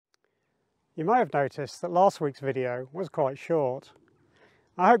You may have noticed that last week's video was quite short.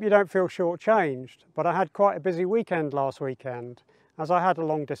 I hope you don't feel shortchanged, but I had quite a busy weekend last weekend as I had a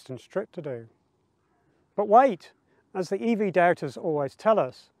long distance trip to do. But wait, as the EV doubters always tell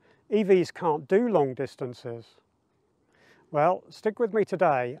us, EVs can't do long distances. Well, stick with me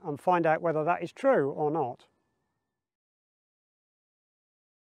today and find out whether that is true or not.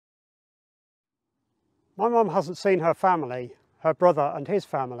 My mum hasn't seen her family, her brother and his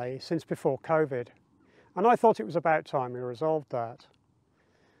family, since before COVID, and I thought it was about time we resolved that.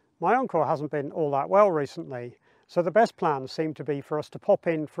 My uncle hasn't been all that well recently, so the best plan seemed to be for us to pop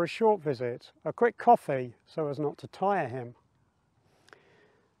in for a short visit, a quick coffee, so as not to tire him.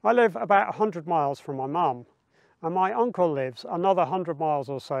 I live about 100 miles from my mum, and my uncle lives another 100 miles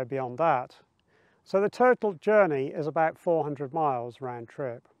or so beyond that, so the total journey is about 400 miles round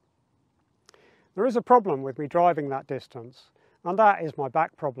trip. There is a problem with me driving that distance, and that is my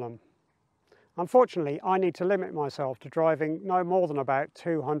back problem. Unfortunately, I need to limit myself to driving no more than about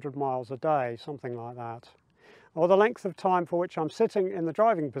 200 miles a day, something like that, or the length of time for which I'm sitting in the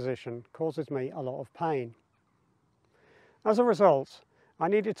driving position causes me a lot of pain. As a result, I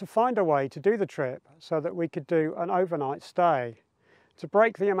needed to find a way to do the trip so that we could do an overnight stay, to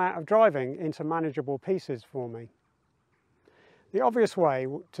break the amount of driving into manageable pieces for me. The obvious way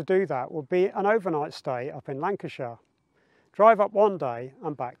to do that would be an overnight stay up in Lancashire. Drive up one day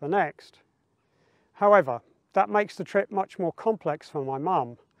and back the next. However, that makes the trip much more complex for my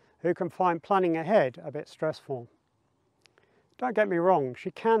mum, who can find planning ahead a bit stressful. Don't get me wrong,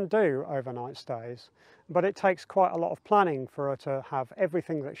 she can do overnight stays, but it takes quite a lot of planning for her to have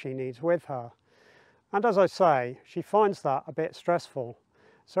everything that she needs with her. And as I say, she finds that a bit stressful,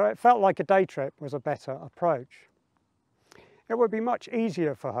 so it felt like a day trip was a better approach. It would be much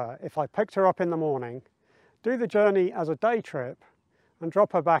easier for her if I picked her up in the morning, do the journey as a day trip, and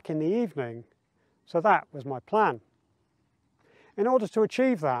drop her back in the evening. So that was my plan. In order to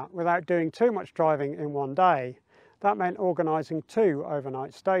achieve that without doing too much driving in one day, that meant organising 2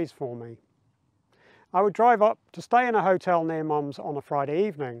 overnight stays for me. I would drive up to stay in a hotel near Mum's on a Friday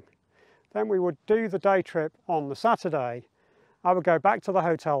evening. Then we would do the day trip on the Saturday. I would go back to the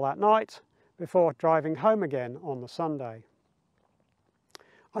hotel that night before driving home again on the Sunday.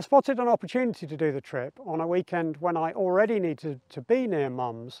 I spotted an opportunity to do the trip on a weekend when I already needed to be near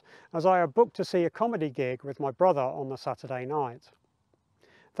Mum's, as I had booked to see a comedy gig with my brother on the Saturday night.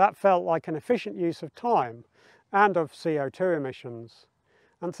 That felt like an efficient use of time and of CO2 emissions,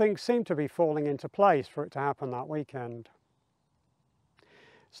 and things seemed to be falling into place for it to happen that weekend.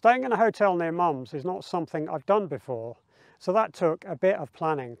 Staying in a hotel near Mum's is not something I've done before, so that took a bit of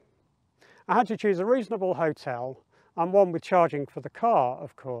planning. I had to choose a reasonable hotel, and one with charging for the car,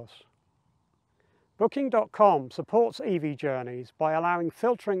 of course. Booking.com supports EV journeys by allowing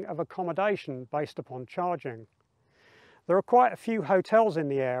filtering of accommodation based upon charging. There are quite a few hotels in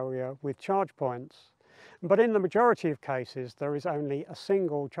the area with charge points, but in the majority of cases there is only a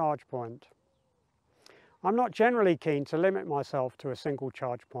single charge point. I'm not generally keen to limit myself to a single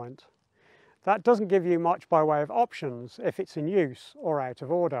charge point. That doesn't give you much by way of options if it's in use or out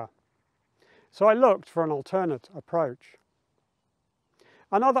of order. So I looked for an alternate approach.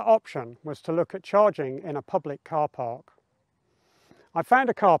 Another option was to look at charging in a public car park. I found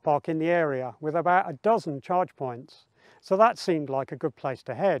a car park in the area with about a dozen charge points, so that seemed like a good place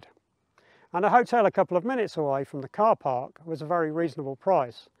to head. And a hotel a couple of minutes away from the car park was a very reasonable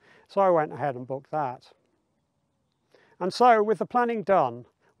price, so I went ahead and booked that. And so, with the planning done,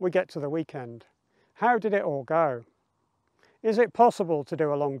 we get to the weekend. How did it all go? Is it possible to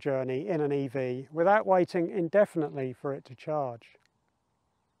do a long journey in an EV without waiting indefinitely for it to charge?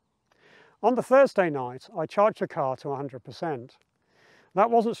 On the Thursday night, I charged the car to 100%.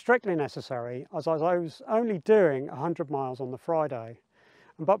 That wasn't strictly necessary, as I was only doing 100 miles on the Friday,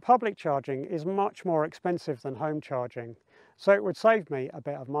 but public charging is much more expensive than home charging, so it would save me a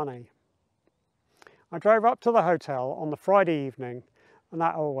bit of money. I drove up to the hotel on the Friday evening, and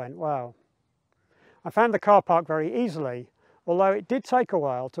that all went well. I found the car park very easily, although it did take a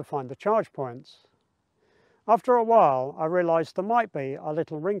while to find the charge points. After a while, I realised there might be a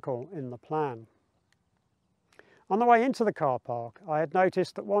little wrinkle in the plan. On the way into the car park, I had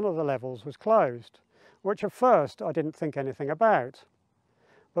noticed that one of the levels was closed, which at first I didn't think anything about.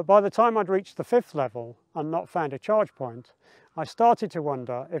 But by the time I'd reached the 5th level and not found a charge point, I started to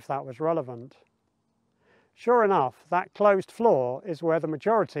wonder if that was relevant. Sure enough, that closed floor is where the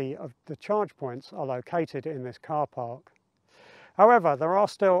majority of the charge points are located in this car park. However, there are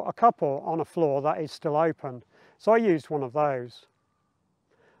still a couple on a floor that is still open, so I used one of those.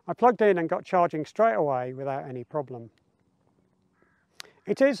 I plugged in and got charging straight away without any problem.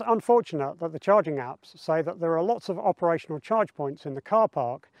 It is unfortunate that the charging apps say that there are lots of operational charge points in the car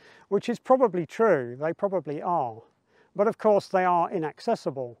park, which is probably true, they probably are. But of course they are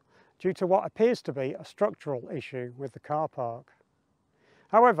inaccessible due to what appears to be a structural issue with the car park.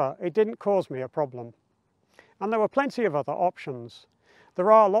 However, it didn't cause me a problem. And there were plenty of other options.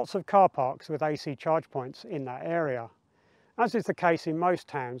 There are lots of car parks with AC charge points in that area, as is the case in most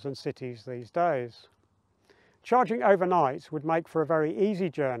towns and cities these days. Charging overnight would make for a very easy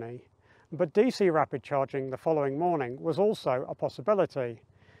journey, but DC rapid charging the following morning was also a possibility.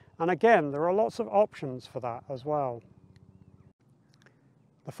 And again, there are lots of options for that as well.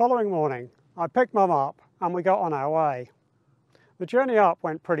 The following morning, I picked Mum up and we got on our way. The journey up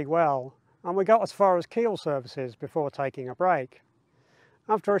went pretty well, and we got as far as Kiel services before taking a break.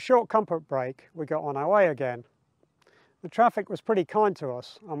 After a short comfort break, we got on our way again. The traffic was pretty kind to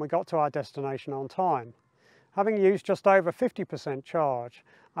us and we got to our destination on time. Having used just over 50% charge,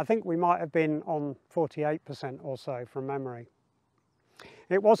 I think we might have been on 48% or so from memory.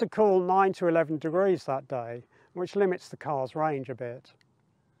 It was a cool 9 to 11 degrees that day, which limits the car's range a bit.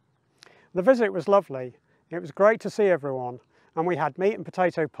 The visit was lovely. It was great to see everyone, and we had meat and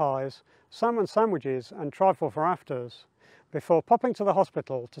potato pies, salmon sandwiches and trifle for afters, before popping to the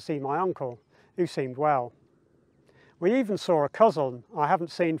hospital to see my uncle, who seemed well. We even saw a cousin I haven't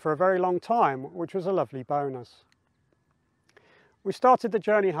seen for a very long time, which was a lovely bonus. We started the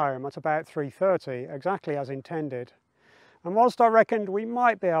journey home at about 3:30, exactly as intended. And whilst I reckoned we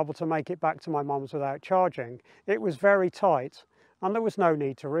might be able to make it back to my mum's without charging, it was very tight and there was no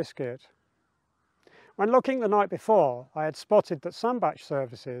need to risk it. When looking the night before, I had spotted that Sandbach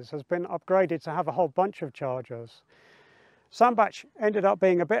services has been upgraded to have a whole bunch of chargers. Sandbach ended up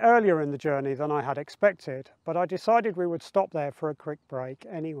being a bit earlier in the journey than I had expected, but I decided we would stop there for a quick break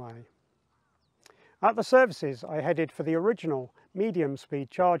anyway. At the services, I headed for the original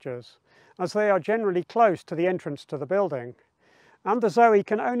medium-speed chargers, as they are generally close to the entrance to the building, and the Zoe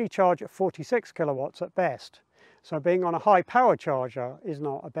can only charge at 46 kilowatts at best, so being on a high power charger is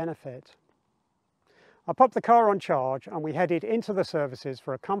not a benefit. I popped the car on charge and we headed into the services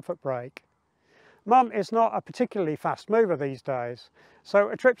for a comfort break. Mum is not a particularly fast mover these days, so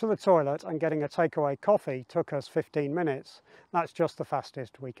a trip to the toilet and getting a takeaway coffee took us 15 minutes. That's just the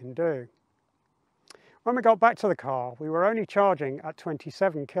fastest we can do. When we got back to the car, we were only charging at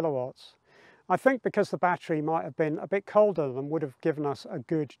 27 kilowatts. I think because the battery might have been a bit colder than would have given us a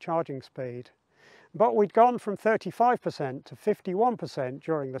good charging speed. But we'd gone from 35% to 51%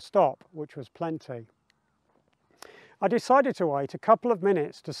 during the stop, which was plenty. I decided to wait a couple of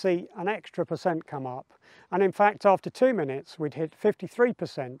minutes to see an extra percent come up, and in fact after 2 minutes we'd hit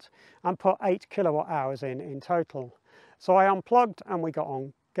 53% and put 8 kilowatt hours in total. So I unplugged and we got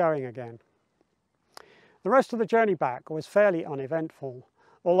on going again. The rest of the journey back was fairly uneventful,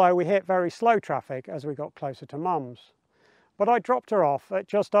 although we hit very slow traffic as we got closer to Mum's. But I dropped her off at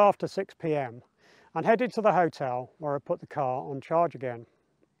just after 6 p.m. and headed to the hotel where I put the car on charge again.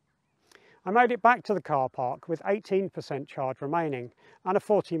 I made it back to the car park with 18% charge remaining and a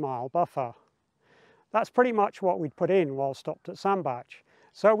 40-mile buffer. That's pretty much what we'd put in while stopped at Sandbach,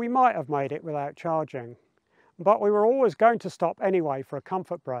 so we might have made it without charging. But we were always going to stop anyway for a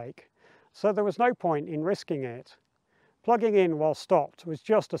comfort break, so there was no point in risking it. Plugging in while stopped was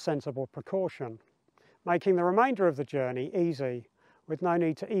just a sensible precaution, making the remainder of the journey easy, with no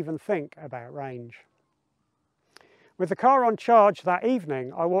need to even think about range. With the car on charge that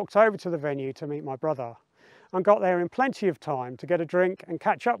evening, I walked over to the venue to meet my brother and got there in plenty of time to get a drink and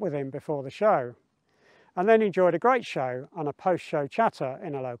catch up with him before the show, and then enjoyed a great show and a post-show chatter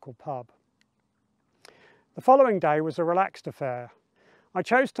in a local pub. The following day was a relaxed affair. I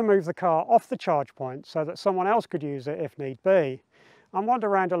chose to move the car off the charge point so that someone else could use it if need be, and wander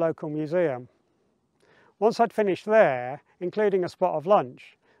around a local museum. Once I'd finished there, including a spot of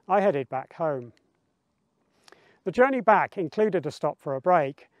lunch, I headed back home. The journey back included a stop for a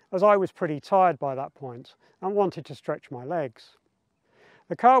break, as I was pretty tired by that point and wanted to stretch my legs.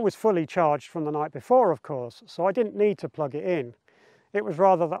 The car was fully charged from the night before, of course, so I didn't need to plug it in. It was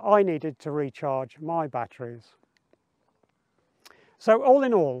rather that I needed to recharge my batteries. So all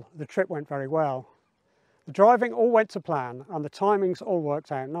in all, the trip went very well. The driving all went to plan and the timings all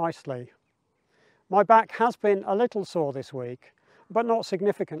worked out nicely. My back has been a little sore this week, but not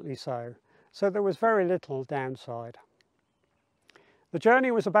significantly so there was very little downside. The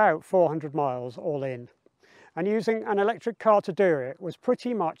journey was about 400 miles all in, and using an electric car to do it was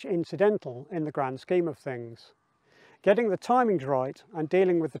pretty much incidental in the grand scheme of things. Getting the timings right and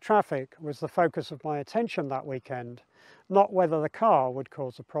dealing with the traffic was the focus of my attention that weekend, not whether the car would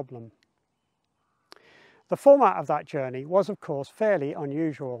cause a problem. The format of that journey was of course fairly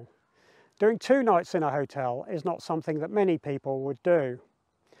unusual. Doing 2 nights in a hotel is not something that many people would do,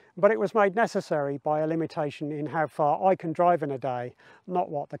 but it was made necessary by a limitation in how far I can drive in a day, not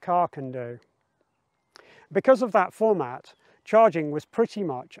what the car can do. Because of that format, charging was pretty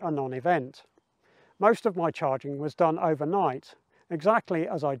much a non-event. Most of my charging was done overnight, exactly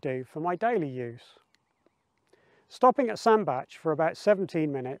as I do for my daily use. Stopping at Sandbach for about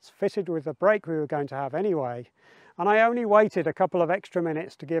 17 minutes fitted with the break we were going to have anyway, and I only waited a couple of extra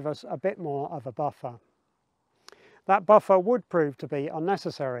minutes to give us a bit more of a buffer. That buffer would prove to be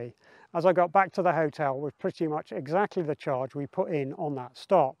unnecessary, as I got back to the hotel with pretty much exactly the charge we put in on that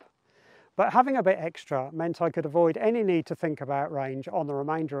stop. But having a bit extra meant I could avoid any need to think about range on the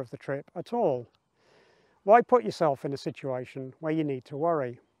remainder of the trip at all. Why put yourself in a situation where you need to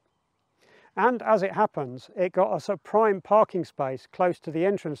worry? And as it happens, it got us a prime parking space close to the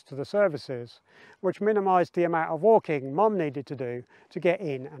entrance to the services, which minimised the amount of walking Mum needed to do to get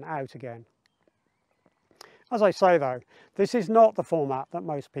in and out again. As I say though, this is not the format that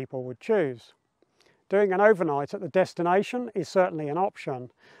most people would choose. Doing an overnight at the destination is certainly an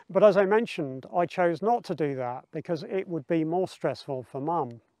option, but as I mentioned, I chose not to do that because it would be more stressful for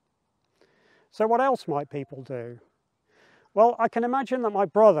Mum. So what else might people do? Well, I can imagine that my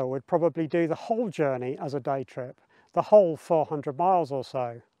brother would probably do the whole journey as a day trip, the whole 400 miles or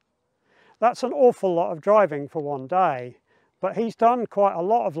so. That's an awful lot of driving for one day, but he's done quite a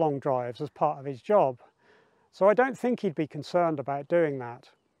lot of long drives as part of his job, so I don't think he'd be concerned about doing that.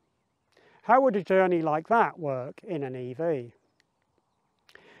 How would a journey like that work in an EV?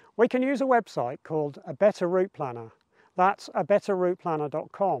 We can use a website called A Better Route Planner, that's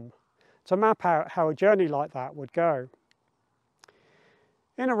abetterrouteplanner.com, to map out how a journey like that would go.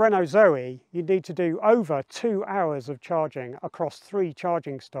 In a Renault Zoe, you need to do over 2 hours of charging across 3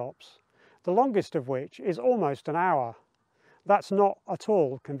 charging stops, the longest of which is almost an hour. That's not at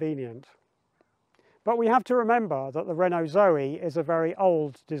all convenient. But we have to remember that the Renault Zoe is a very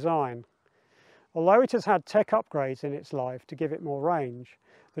old design. Although it has had tech upgrades in its life to give it more range,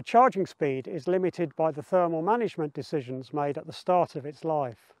 the charging speed is limited by the thermal management decisions made at the start of its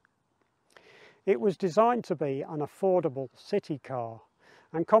life. It was designed to be an affordable city car,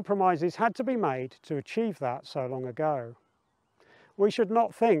 and compromises had to be made to achieve that so long ago. We should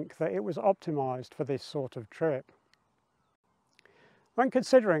not think that it was optimised for this sort of trip. When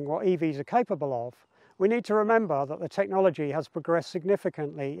considering what EVs are capable of, we need to remember that the technology has progressed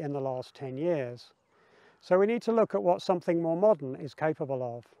significantly in the last 10 years. So we need to look at what something more modern is capable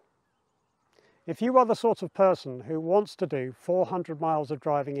of. If you are the sort of person who wants to do 400 miles of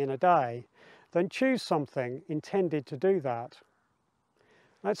driving in a day, then choose something intended to do that.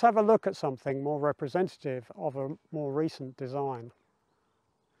 Let's have a look at something more representative of a more recent design.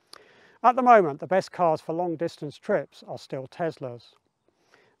 At the moment, the best cars for long distance trips are still Teslas.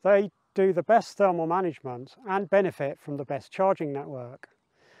 They do the best thermal management and benefit from the best charging network.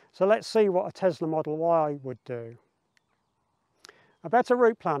 So let's see what a Tesla Model Y would do. A Better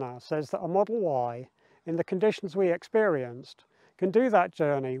Route Planner says that a Model Y, in the conditions we experienced, can do that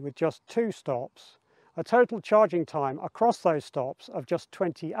journey with just 2 stops, a total charging time across those stops of just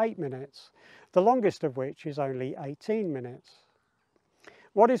 28 minutes, the longest of which is only 18 minutes.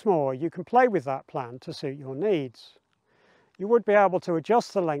 What is more, you can play with that plan to suit your needs. You would be able to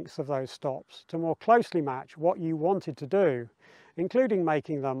adjust the lengths of those stops to more closely match what you wanted to do, including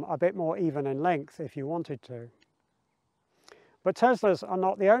making them a bit more even in length if you wanted to. But Teslas are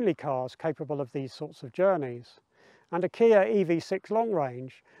not the only cars capable of these sorts of journeys, and a Kia EV6 long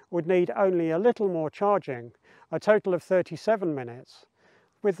range would need only a little more charging, a total of 37 minutes,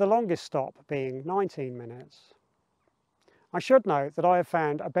 with the longest stop being 19 minutes. I should note that I have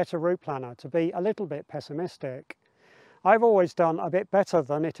found a Better Route Planner to be a little bit pessimistic. I've always done a bit better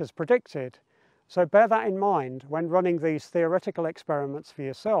than it has predicted, so bear that in mind when running these theoretical experiments for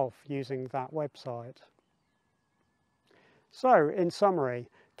yourself using that website. So, in summary,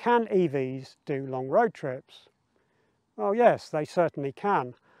 can EVs do long road trips? Well, yes, they certainly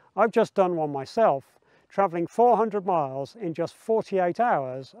can. I've just done one myself, travelling 400 miles in just 48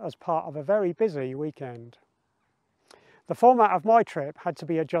 hours as part of a very busy weekend. The format of my trip had to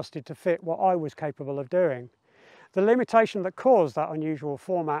be adjusted to fit what I was capable of doing. The limitation that caused that unusual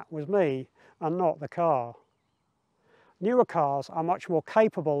format was me and not the car. Newer cars are much more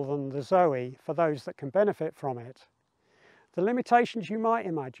capable than the Zoe for those that can benefit from it. The limitations you might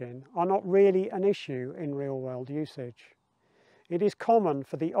imagine are not really an issue in real-world usage. It is common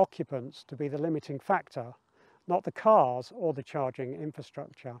for the occupants to be the limiting factor, not the cars or the charging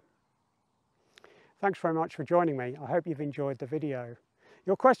infrastructure. Thanks very much for joining me. I hope you've enjoyed the video.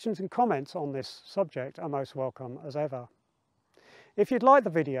 Your questions and comments on this subject are most welcome as ever. If you'd like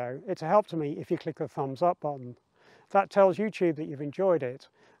the video, it's a help to me if you click the thumbs up button. That tells YouTube that you've enjoyed it,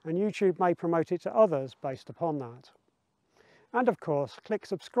 and YouTube may promote it to others based upon that. And of course, click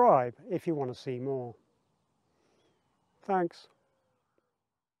subscribe if you want to see more. Thanks.